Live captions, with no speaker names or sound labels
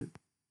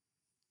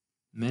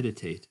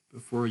Meditate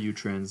before you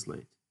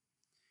translate.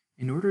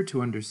 In order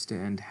to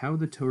understand how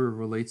the Torah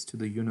relates to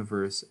the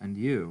universe and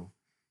you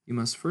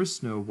must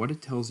first know what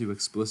it tells you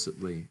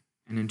explicitly,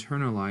 and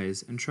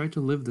internalize and try to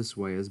live this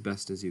way as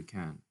best as you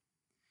can.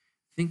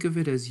 Think of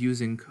it as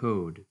using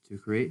code to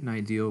create an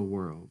ideal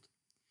world.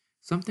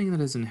 Something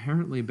that is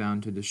inherently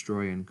bound to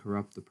destroy and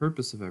corrupt the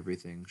purpose of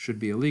everything should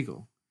be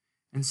illegal,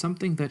 and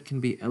something that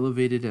can be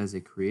elevated as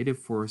a creative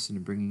force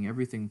in bringing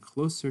everything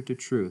closer to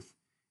truth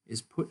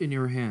is put in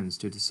your hands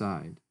to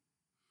decide.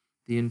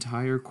 The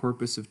entire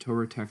corpus of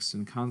Torah texts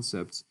and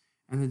concepts,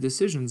 and the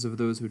decisions of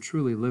those who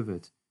truly live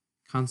it,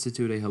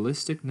 constitute a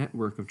holistic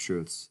network of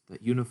truths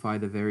that unify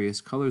the various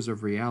colors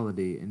of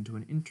reality into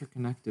an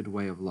interconnected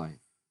way of life.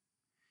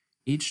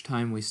 Each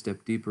time we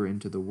step deeper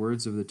into the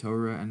words of the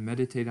Torah and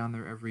meditate on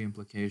their every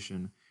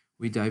implication,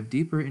 we dive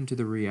deeper into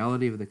the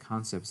reality of the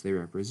concepts they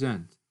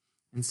represent,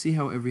 and see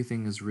how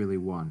everything is really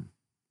one.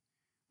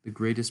 The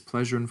greatest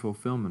pleasure and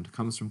fulfillment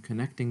comes from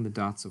connecting the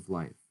dots of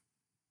life.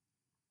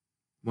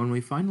 When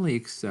we finally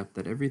accept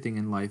that everything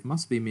in life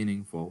must be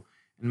meaningful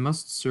and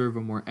must serve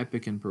a more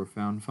epic and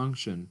profound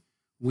function,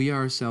 we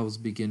ourselves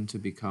begin to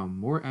become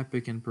more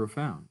epic and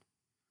profound.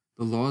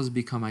 The laws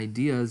become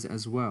ideas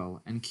as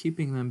well, and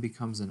keeping them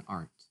becomes an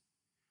art.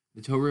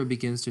 The Torah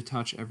begins to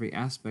touch every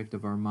aspect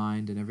of our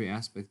mind and every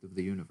aspect of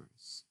the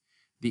universe.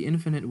 The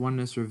infinite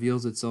oneness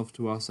reveals itself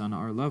to us on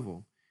our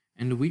level,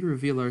 and we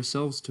reveal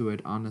ourselves to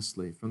it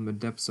honestly from the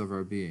depths of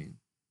our being.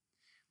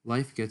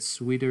 Life gets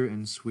sweeter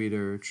and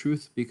sweeter,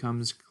 truth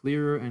becomes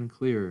clearer and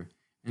clearer,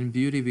 and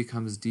beauty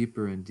becomes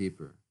deeper and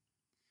deeper.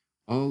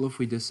 All if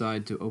we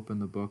decide to open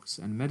the books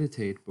and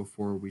meditate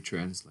before we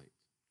translate.